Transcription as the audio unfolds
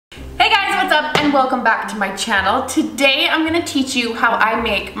What's up and welcome back to my channel. Today I'm gonna teach you how I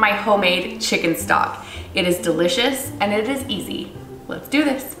make my homemade chicken stock. It is delicious and it is easy. Let's do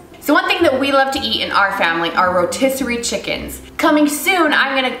this. So one thing that we love to eat in our family are rotisserie chickens. Coming soon,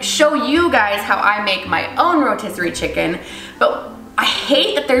 I'm gonna show you guys how I make my own rotisserie chicken, but I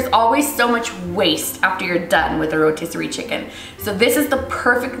hate that there's always so much waste after you're done with a rotisserie chicken. So this is the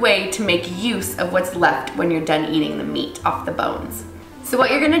perfect way to make use of what's left when you're done eating the meat off the bones. So what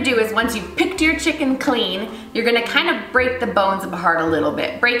you're gonna do is once you've picked your chicken clean, you're gonna kind of break the bones apart a little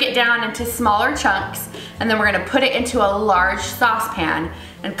bit. Break it down into smaller chunks, and then we're gonna put it into a large saucepan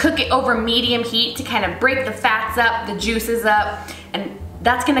and cook it over medium heat to kind of break the fats up, the juices up, and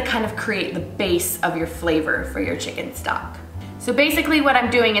that's gonna kind of create the base of your flavor for your chicken stock. So basically what I'm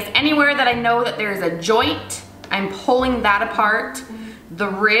doing is anywhere that I know that there's a joint, I'm pulling that apart. The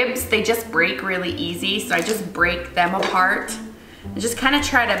ribs, they just break really easy, so I just break them apart. And just kind of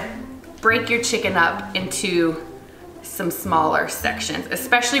try to break your chicken up into some smaller sections,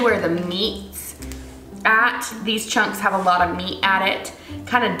 especially where the meat's at. These chunks have a lot of meat at it.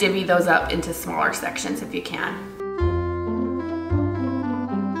 Kind of divvy those up into smaller sections if you can.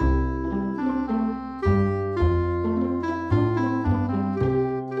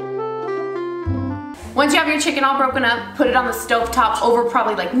 Once you have your chicken all broken up, put it on the stovetop over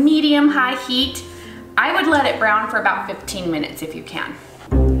probably like medium-high heat. I would let it brown for about 15 minutes if you can.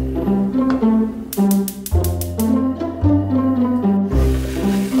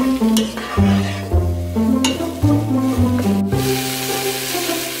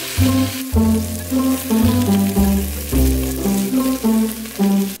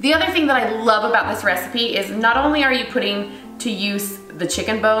 The other thing that I love about this recipe is not only are you putting to use the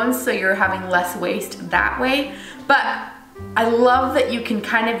chicken bones, so you're having less waste that way, but I love that you can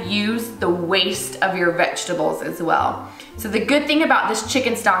kind of use the waste of your vegetables as well. So the good thing about this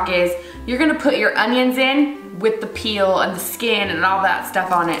chicken stock is you're gonna put your onions in with the peel and the skin and all that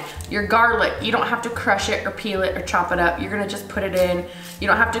stuff on it. Your garlic, you don't have to crush it or peel it or chop it up. You're gonna just put it in. You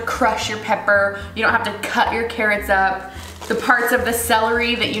don't have to crush your pepper. You don't have to cut your carrots up. The parts of the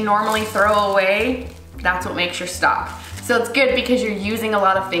celery that you normally throw away, that's what makes your stock. So it's good because you're using a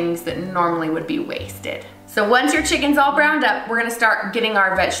lot of things that normally would be wasted. So once your chicken's all browned up, we're gonna start getting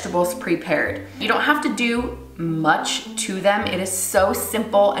our vegetables prepared. You don't have to do much to them. It is so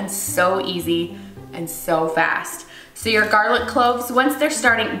simple and so easy and so fast. So your garlic cloves, once they're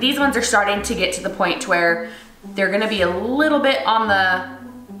starting, these ones are starting to get to the point where they're gonna be a little bit on the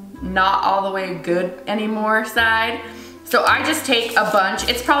not all the way good anymore side. So I just take a bunch,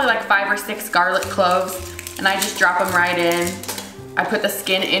 it's probably like 5 or 6 garlic cloves, and I just drop them right in. I put the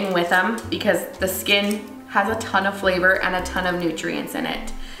skin in with them because the skin has a ton of flavor and a ton of nutrients in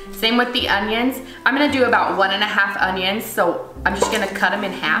it. Same with the onions. I'm gonna do about 1.5 onions, so I'm just gonna cut them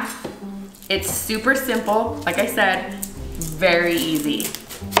in half. It's super simple, like I said, very easy.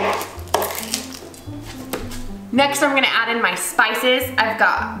 Next, I'm gonna add in my spices. I've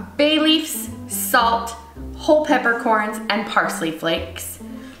got bay leaves, salt, whole peppercorns, and parsley flakes.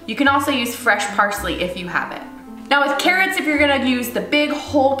 You can also use fresh parsley if you have it. Now with carrots, if you're gonna use the big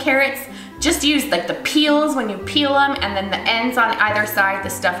whole carrots, just use like the peels when you peel them, and then the ends on either side, the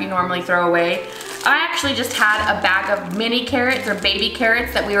stuff you normally throw away. I actually just had a bag of mini carrots or baby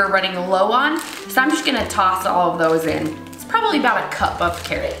carrots that we were running low on, so I'm just gonna toss all of those in. It's probably about a cup of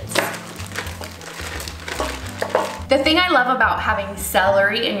carrots. The thing I love about having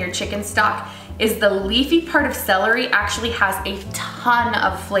celery in your chicken stock is the leafy part of celery actually has a ton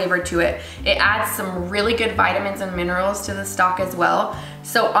of flavor to it. It adds some really good vitamins and minerals to the stock as well.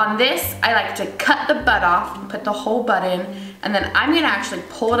 So on this, I like to cut the bud off and put the whole bud in, and then I'm gonna actually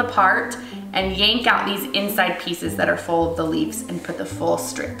pull it apart and yank out these inside pieces that are full of the leaves and put the full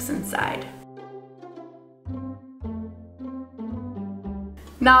strips inside.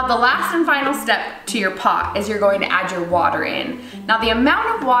 Now the last and final step to your pot is you're going to add your water in. Now the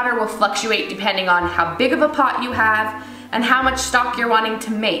amount of water will fluctuate depending on how big of a pot you have and how much stock you're wanting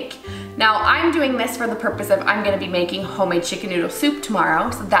to make. Now I'm doing this for the purpose of I'm gonna be making homemade chicken noodle soup tomorrow,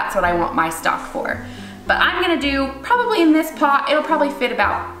 so that's what I want my stock for. But I'm gonna do, probably in this pot, it'll probably fit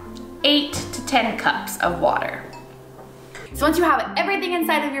about 8 to 10 cups of water. So once you have everything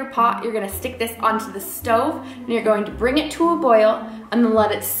inside of your pot, you're gonna stick this onto the stove and you're going to bring it to a boil and then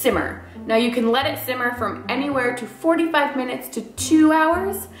let it simmer. Now you can let it simmer from anywhere to 45 minutes to 2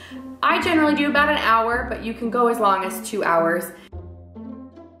 hours. I generally do about an hour, but you can go as long as 2 hours.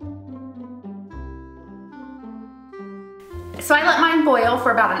 So I let mine boil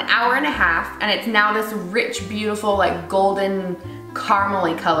for about an hour and a half, and it's now this rich, beautiful, like golden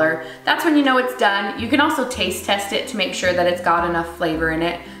caramely color. That's when you know it's done. You can also taste test it to make sure that it's got enough flavor in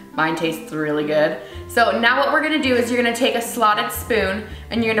it. Mine tastes really good. So now what we're gonna do is you're gonna take a slotted spoon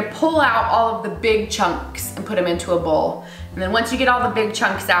and you're gonna pull out all of the big chunks and put them into a bowl. And then once you get all the big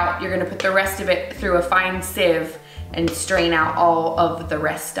chunks out, you're gonna put the rest of it through a fine sieve and strain out all of the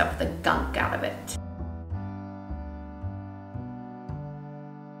rest of the gunk out of it.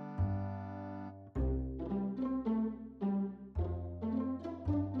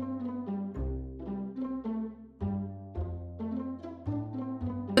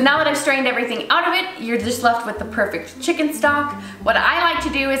 Now that I've strained everything out of it, you're just left with the perfect chicken stock. What I like to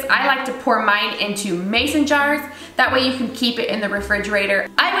do is I like to pour mine into mason jars. That way you can keep it in the refrigerator.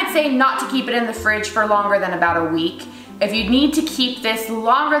 I would say not to keep it in the fridge for longer than about a week. If you need to keep this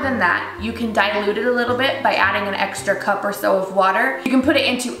longer than that, you can dilute it a little bit by adding an extra cup or so of water. You can put it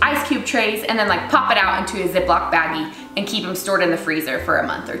into ice cube trays and then like pop it out into a Ziploc baggie and keep them stored in the freezer for a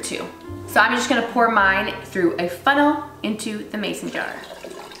month or two. So I'm just gonna pour mine through a funnel into the mason jar.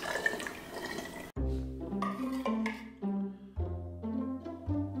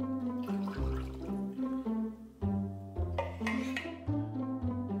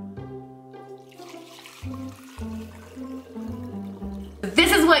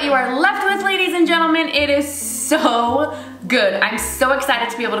 This is what you are left with, ladies and gentlemen. It is so good. I'm so excited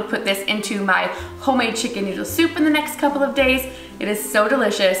to be able to put this into my homemade chicken noodle soup in the next couple of days. It is so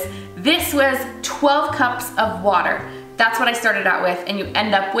delicious. This was 12 cups of water. That's what I started out with, and you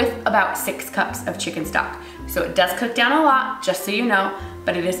end up with about 6 cups of chicken stock. So it does cook down a lot, just so you know,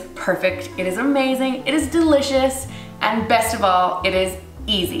 but it is perfect. It is amazing, it is delicious, and best of all, it is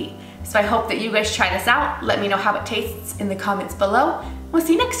easy. So I hope that you guys try this out. Let me know how it tastes in the comments below. We'll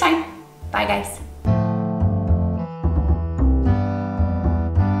see you next time. Bye, guys.